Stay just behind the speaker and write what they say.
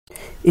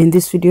In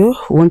this video,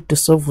 we want to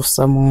solve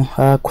some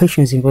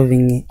questions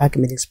involving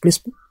Archimedes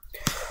Principe.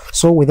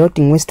 So without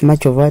wasting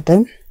much of our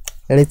time,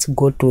 let's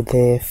go to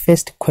the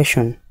first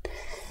question.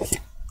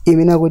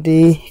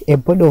 A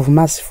body of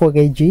mass 4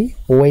 kg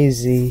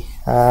weighs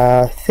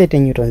 30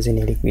 newtons in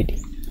a liquid.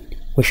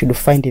 We should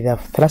find the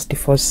thrust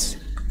force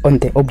on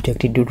the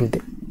object due to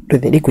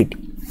the liquid.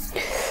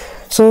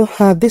 So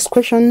this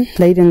question,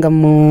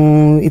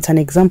 it's an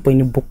example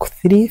in book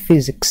 3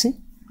 physics.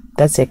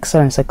 That's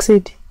excel and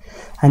succeed.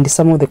 And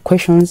some of the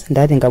questions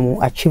that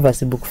achieve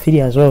as book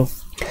 3 as well.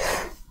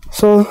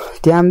 So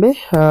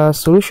the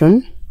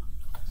solution.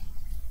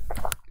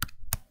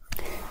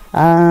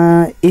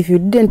 If you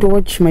didn't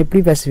watch my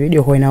previous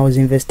video when I was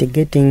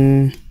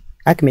investigating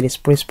Archimedes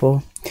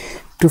Principe,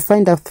 to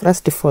find out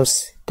thrust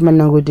force,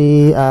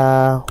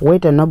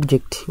 weight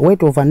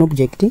of an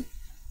object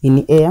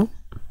in air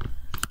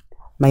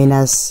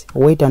minus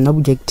weight of an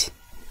object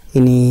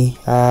in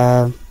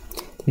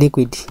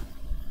liquid.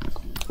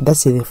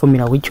 That's the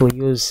formula which we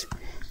use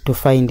to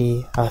find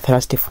the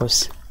thrust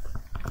force.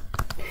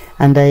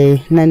 And I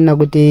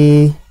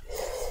nanagote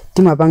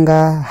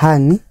timapanga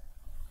hang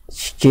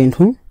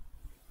chintu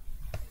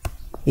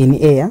in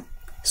air,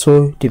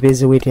 so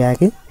depends weight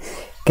yake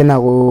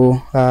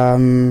kenago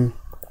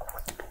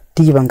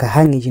tibanga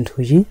hang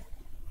chintu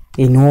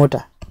in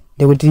water.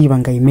 They would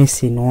tibanga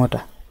immerse in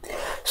water.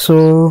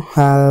 So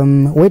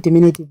weight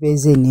minute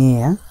base in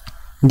air.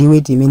 Ndi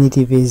weight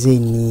minute base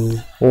in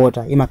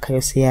water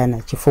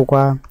imakayosiana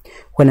chifukwa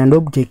when an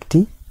object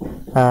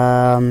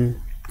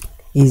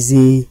is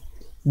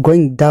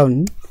going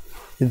down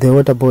the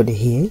water body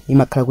here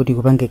imakala kuti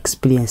kupanga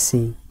experience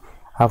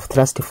of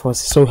thrust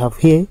force. So we have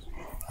here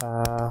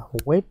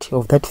weight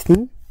of that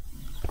thing,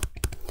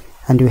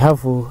 and we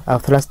have a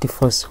thrust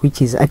force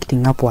which is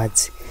acting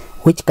upwards,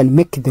 which can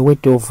make the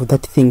weight of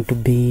that thing to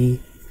be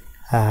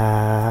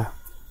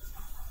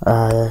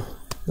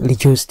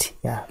reduced.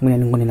 Yeah,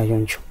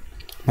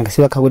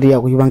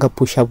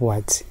 push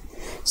upwards.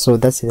 So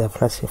that's the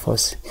thrust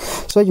force.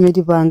 So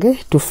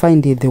to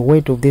find the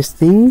weight of this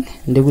thing,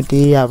 the is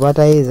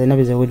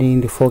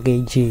 4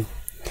 kg.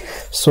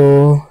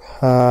 So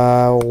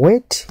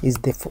weight is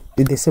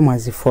the same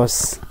as the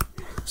force.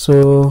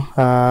 So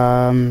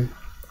to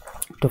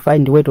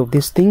find the weight of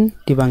this thing,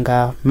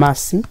 tivanga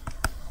mass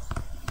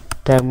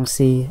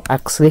times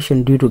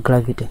acceleration due to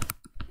gravity.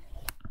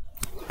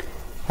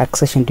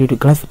 Acceleration due to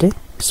gravity.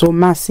 So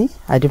mass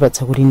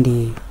adivats in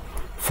the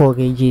 4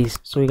 kgs.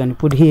 So we can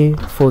put here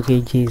 4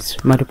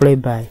 kgs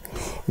multiplied by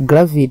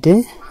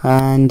gravity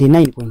and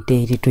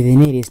 9.8 to the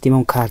nearest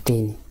 10.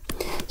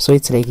 So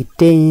it's like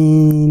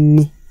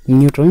 10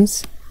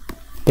 newtons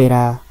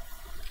per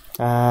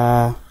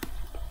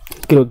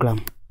kilogram.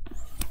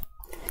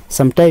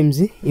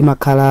 Sometimes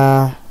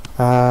imakala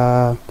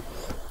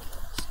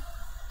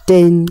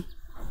 10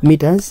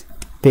 meters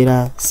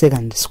per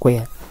second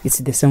square. It's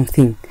the same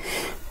thing.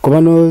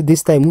 Komano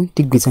this time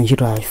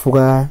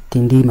fuga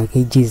tindi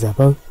kgs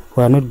above.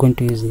 We are not going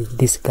to use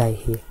this guy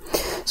here.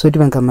 So it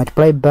can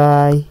multiply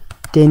by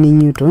 10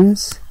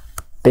 newtons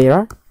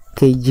per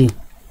kg,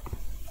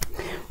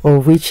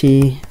 of which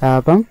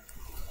kg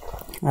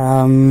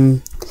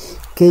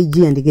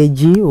and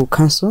kg will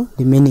cancel,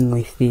 remaining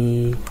with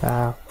the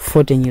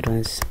 40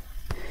 newtons.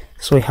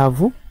 So we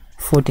have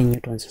 40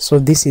 newtons. So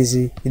this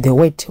is the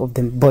weight of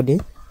the body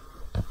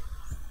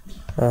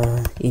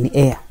in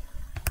air.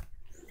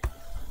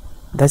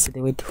 That's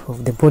the weight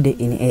of the body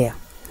in air.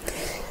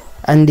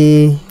 And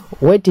the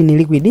weight in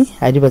liquid,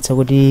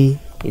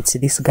 it's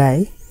this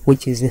guy,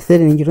 which is the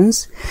 30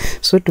 newtons.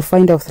 So to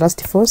find out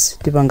thrust force,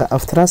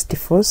 thrust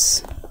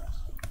force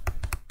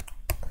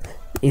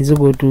is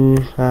equal to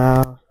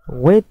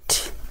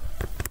weight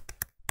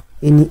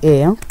in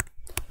air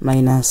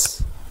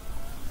minus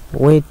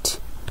weight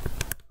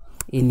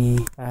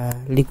in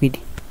liquid.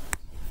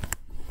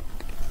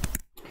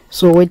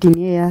 So weight in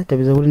air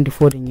is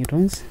 40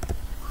 newtons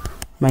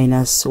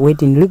minus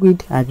weight in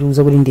liquid at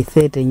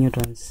 30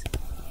 newtons.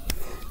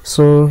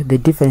 So the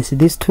difference,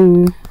 these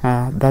two,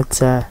 that's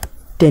 10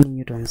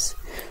 newtons.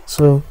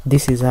 So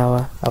this is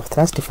our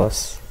thrust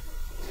force.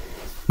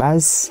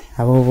 Bas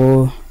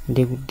above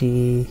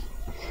the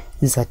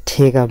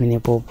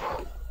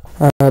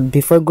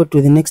before I go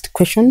to the next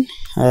question,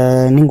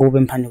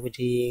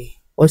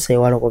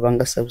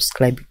 also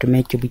subscribe to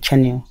my YouTube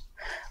channel,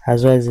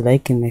 as well as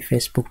liking my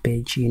Facebook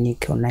page,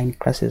 Unique Online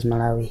Classes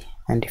Malawi.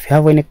 And if you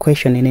have any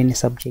question in any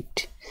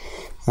subject,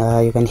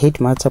 you can hit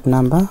my WhatsApp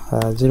number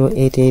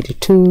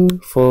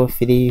 0882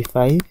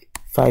 435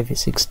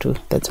 562.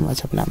 That's my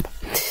WhatsApp number.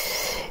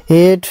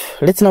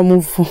 Let's now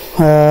move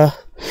to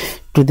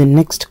the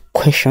next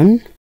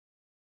question.